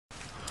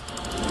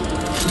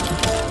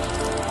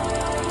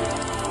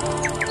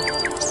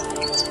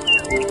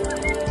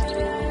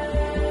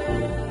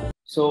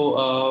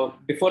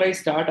Before I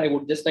start, I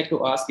would just like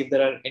to ask if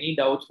there are any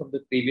doubts from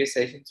the previous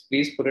sessions,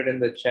 please put it in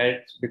the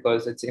chat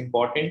because it's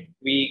important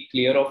we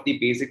clear off the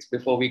basics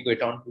before we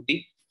get on to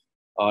the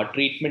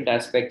treatment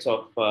aspects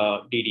of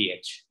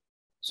DDH.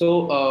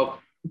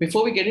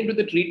 Before we get into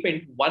the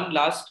treatment, one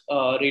last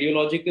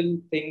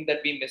radiological thing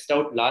that we missed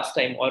out last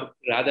time, or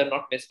rather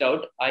not missed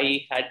out,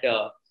 I had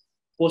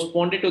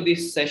postponed it to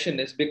this session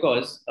is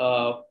because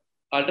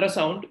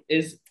ultrasound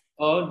is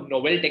a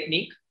novel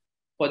technique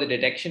for the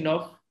detection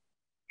of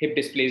hip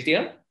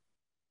dysplasia,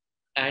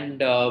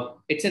 and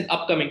it's an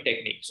upcoming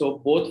technique. So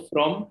both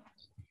from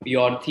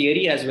your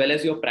theory as well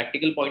as your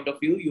practical point of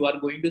view, you are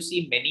going to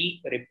see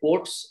many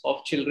reports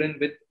of children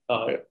with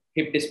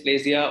hip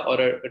dysplasia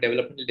or a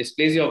developmental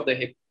dysplasia of the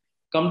hip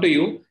come to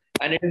you,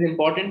 and it is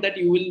important that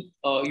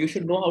you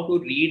should know how to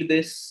read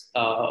this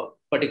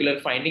particular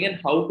finding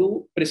and how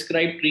to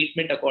prescribe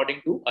treatment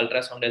according to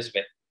ultrasound as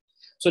well.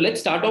 So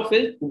let's start off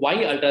with why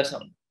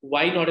ultrasound?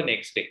 Why not an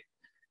X-ray?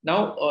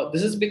 Now,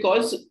 this is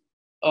because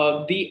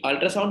the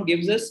ultrasound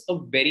gives us a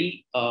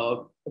very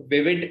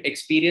vivid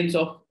experience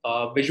of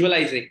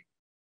visualizing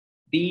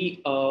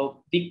the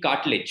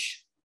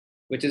cartilage,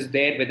 which is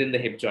there within the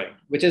hip joint,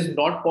 which is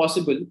not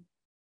possible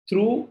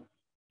through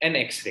an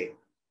X-ray.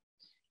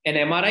 An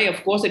MRI,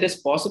 of course, it is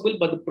possible,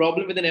 but the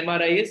problem with an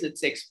MRI is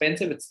it's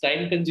expensive, it's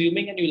time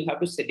consuming, and you'll have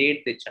to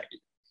sedate the child.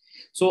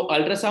 So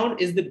ultrasound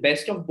is the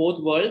best of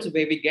both worlds,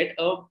 where we get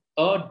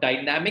a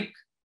dynamic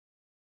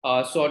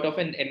sort of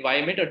an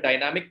environment, a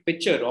dynamic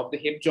picture of the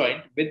hip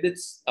joint with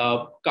its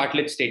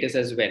cartilage status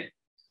as well.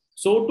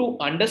 So to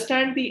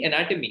understand the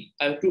anatomy,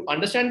 to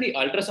understand the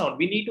ultrasound,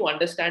 we need to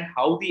understand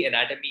how the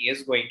anatomy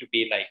is going to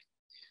be like.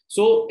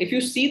 So if you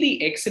see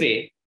the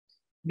X-ray,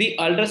 the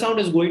ultrasound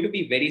is going to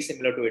be very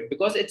similar to it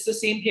because it's the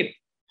same hip.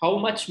 How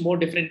much more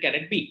different can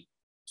it be?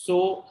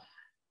 So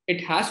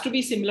it has to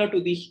be similar to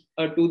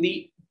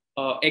the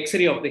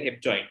X-ray of the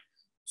hip joint.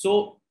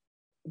 So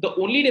the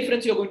only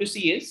difference you're going to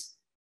see is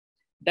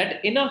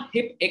that in a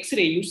hip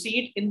X-ray, you see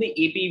it in the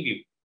AP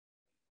view.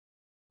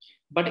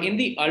 But in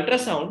the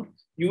ultrasound,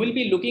 you will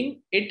be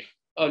looking it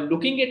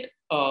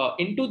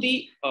into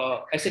the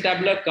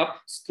acetabular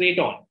cup straight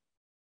on.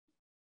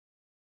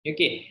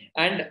 Okay,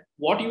 and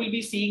what you will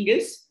be seeing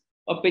is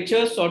a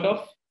picture sort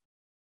of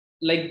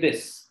like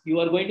this. You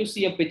are going to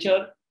see a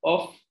picture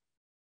of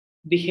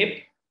the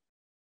hip,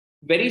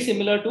 very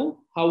similar to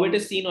how it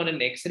is seen on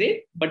an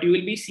X-ray, but you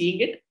will be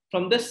seeing it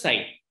from the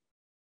side.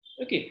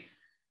 Okay,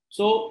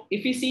 so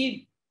if we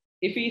see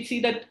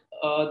that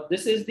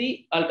this is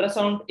the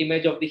ultrasound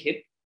image of the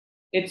hip,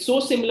 it's so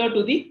similar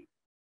to the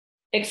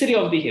X-ray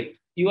of the hip.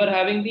 You are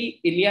having the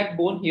iliac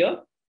bone here,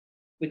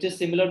 which is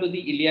similar to the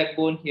iliac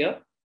bone here.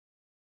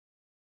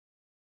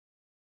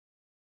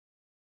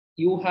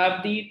 You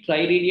have the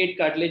triradiate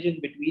cartilage in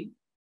between.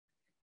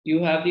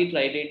 You have the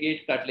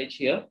triradiate cartilage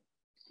here.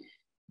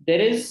 There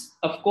is,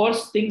 of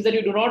course, things that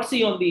you do not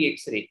see on the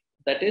X-ray.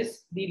 That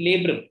is the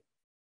labrum.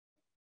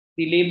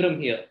 The labrum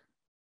here.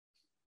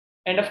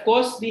 And of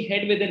course, the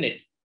head within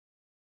it.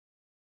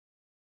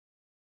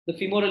 The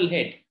femoral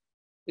head,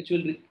 which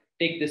will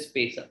take this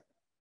space up.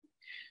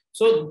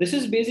 So this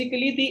is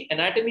basically the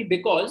anatomy,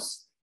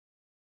 because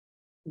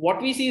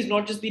what we see is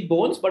not just the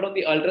bones, but on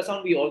the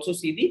ultrasound, we also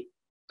see the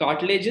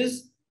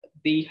cartilages,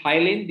 the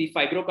hyaline, the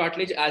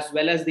fibrocartilage, as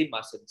well as the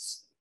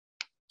muscles.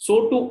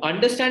 So to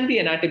understand the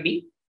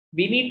anatomy,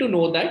 we need to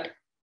know that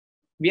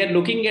we are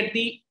looking at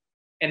the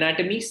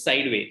anatomy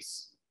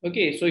sideways.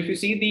 Okay, so if you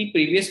see the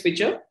previous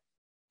picture,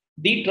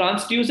 the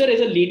transducer is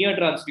a linear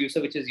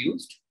transducer which is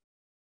used.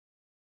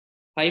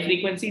 High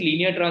frequency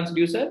linear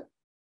transducer.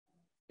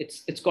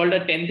 It's called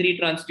a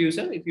 10-3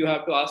 transducer. If you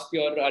have to ask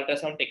your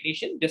ultrasound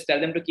technician, just tell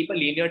them to keep a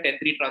linear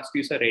 10-3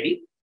 transducer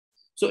ready.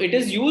 So it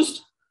is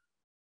used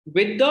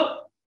with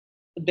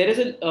there is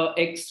an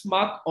X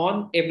mark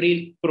on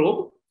every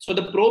probe. So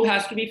the probe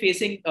has to be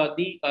facing,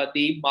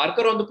 the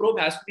marker on the probe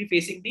has to be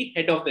facing the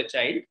head of the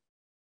child.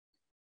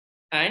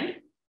 And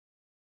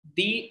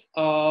the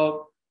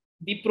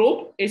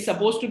probe is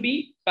supposed to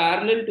be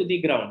parallel to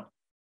the ground.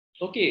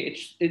 Okay,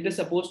 it is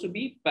supposed to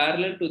be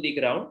parallel to the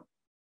ground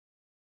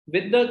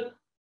with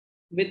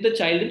the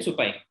child in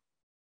supine.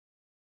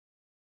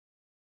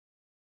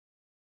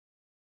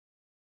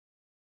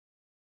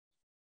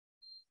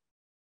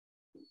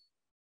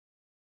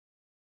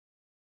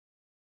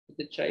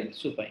 The child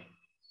supine.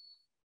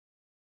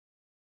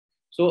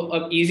 So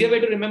an easier way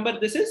to remember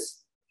this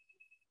is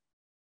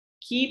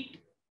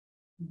keep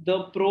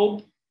the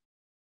probe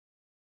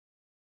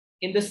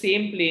in the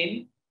same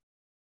plane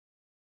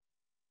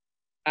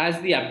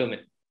as the abdomen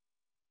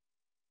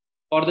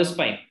or the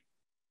spine.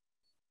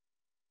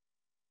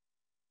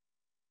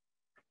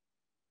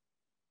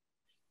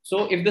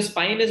 So if the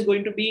spine is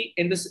going to be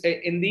in the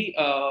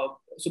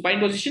supine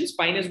position,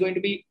 spine is going to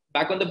be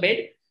back on the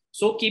bed.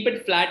 So keep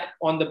it flat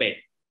on the bed,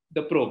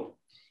 the probe.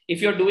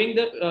 If you're doing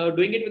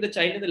it with the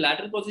child in the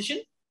lateral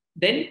position,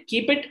 then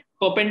keep it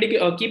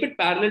perpendicular, keep it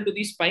parallel to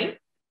the spine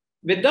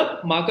with the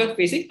marker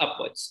facing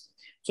upwards.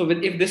 So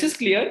if this is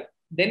clear,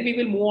 then we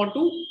will move on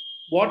to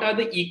what are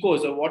the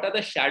echos or what are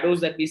the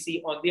shadows that we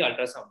see on the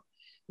ultrasound?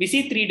 We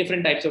see three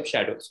different types of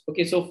shadows.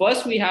 Okay, so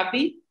first we have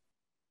the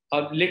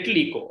little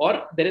echo,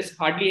 or there is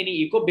hardly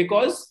any echo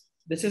because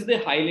this is the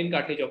hyaline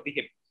cartilage of the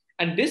hip.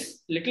 And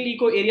this little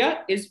echo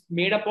area is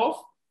made up of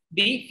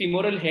the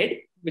femoral head,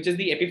 which is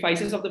the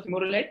epiphysis of the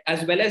femoral head,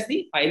 as well as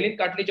the hyaline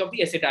cartilage of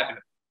the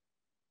acetabulum.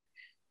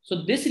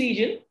 So this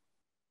region,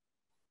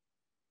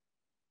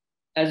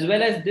 as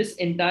well as this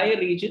entire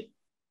region,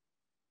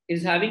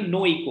 is having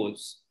no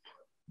echoes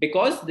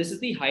because this is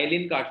the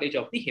hyaline cartilage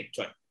of the hip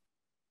joint.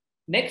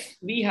 Next,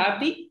 we have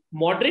the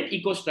moderate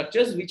echo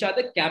structures, which are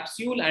the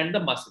capsule and the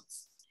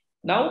muscles.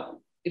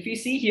 Now, if you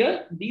see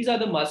here, these are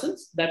the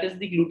muscles. That is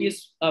the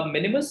gluteus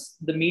minimus,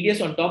 the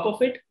medius on top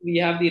of it. We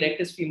have the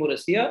rectus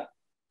femoris here,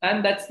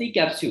 and that's the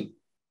capsule.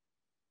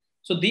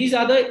 So these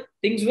are the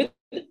things with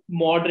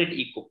moderate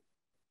echo.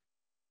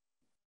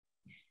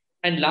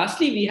 And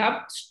lastly, we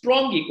have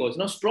strong echoes.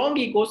 Now, strong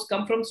echoes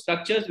come from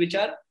structures which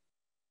are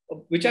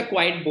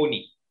quite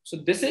bony. So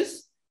this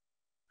is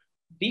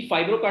the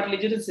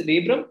fibrocartilaginous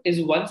labrum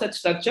is one such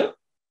structure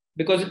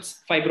because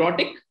it's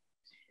fibrotic.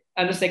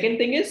 And the second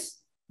thing is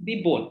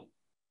the bone.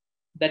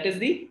 That is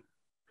the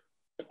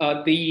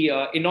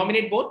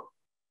innominate bone,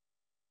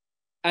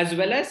 as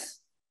well as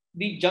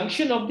the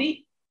junction of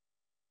the,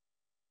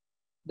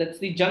 that's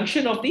the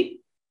junction of the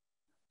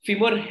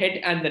femur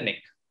head and the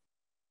neck.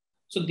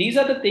 So these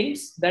are the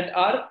things that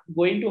are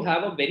going to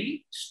have a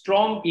very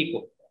strong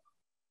echo.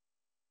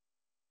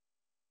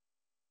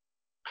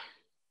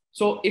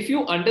 So if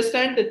you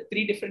understand the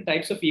three different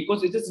types of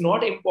echoes, it is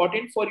not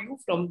important for you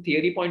from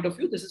theory point of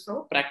view. This is from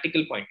a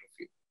practical point of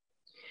view.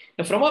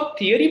 Now, from a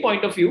theory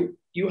point of view,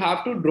 you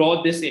have to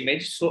draw this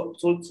image so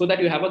that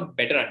you have a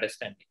better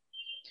understanding.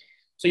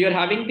 So you're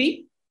having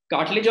the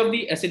cartilage of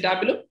the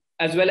acetabulum,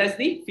 as well as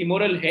the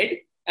femoral head,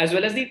 as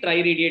well as the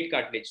triradiate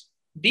cartilage.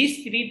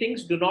 These three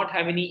things do not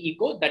have any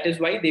echo. That is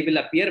why they will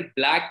appear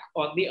black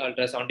on the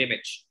ultrasound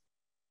image.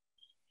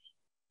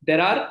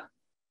 There are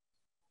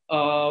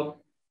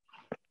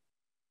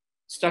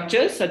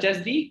structures such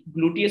as the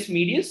gluteus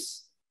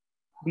medius,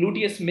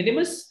 gluteus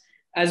minimus,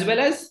 as well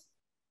as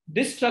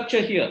this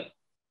structure here,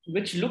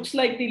 which looks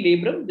like the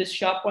labrum, this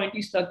sharp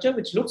pointy structure,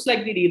 which looks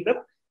like the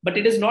labrum, but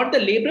it is not the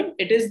labrum,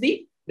 it is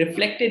the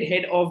reflected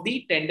head of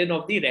the tendon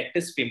of the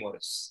rectus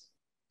femoris.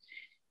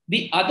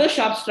 The other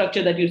sharp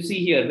structure that you see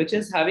here, which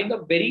is having a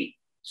very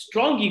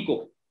strong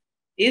echo,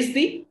 is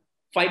the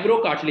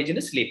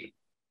fibrocartilaginous labrum.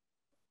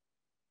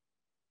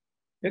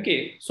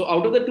 Okay, so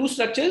out of the two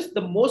structures,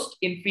 the most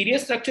inferior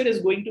structure is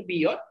going to be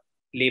your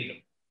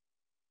labrum.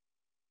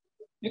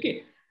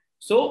 Okay,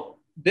 so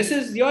this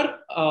is your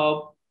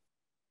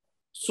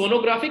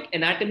sonographic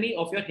anatomy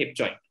of your hip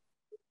joint.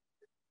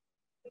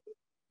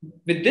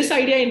 With this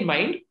idea in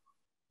mind,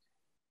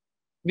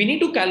 we need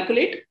to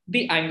calculate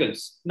the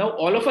angles. Now,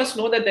 all of us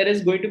know that there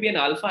is going to be an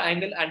alpha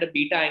angle and a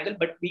beta angle,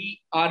 but we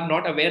are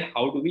not aware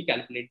how do we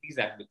calculate these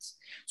angles.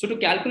 So to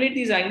calculate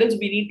these angles,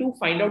 we need to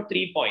find out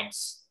 3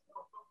 points.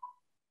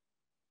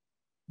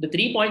 The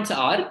 3 points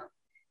are,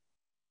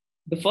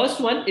 the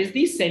first one is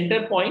the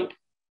center point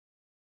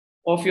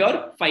of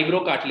your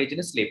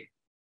fibrocartilaginous labrum.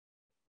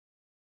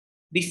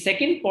 The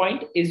second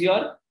point is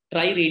your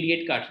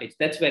triradiate cartilage.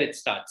 That's where it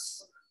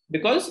starts,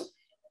 because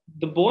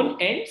the bone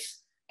ends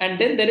and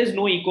then there is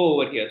no echo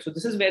over here. So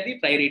this is where the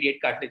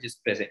triradiate cartilage is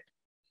present.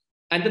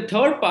 And the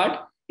third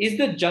part is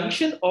the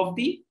junction of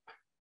the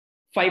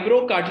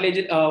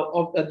fibrocartilage,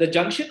 the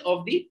junction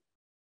of the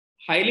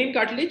hyaline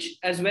cartilage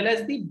as well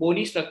as the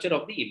bony structure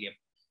of the ilium.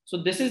 So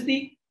this is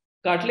the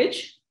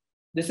cartilage,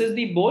 this is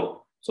the bone.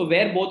 So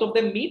where both of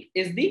them meet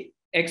is the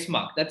X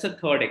mark. That's a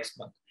third X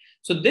mark.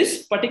 So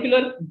this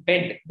particular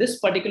bend, this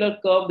particular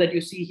curve that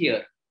you see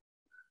here,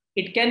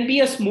 it can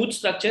be a smooth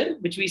structure,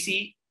 which we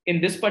see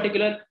in this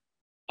particular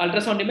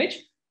ultrasound image,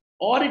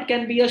 or it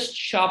can be a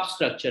sharp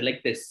structure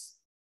like this.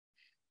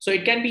 So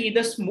it can be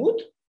either smooth,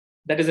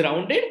 that is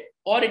rounded,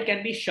 or it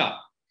can be sharp.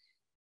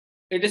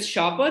 It is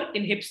sharper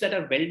in hips that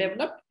are well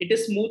developed. It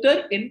is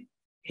smoother in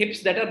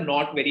hips that are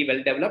not very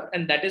well developed.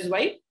 And that is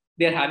why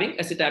they are having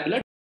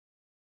acetabular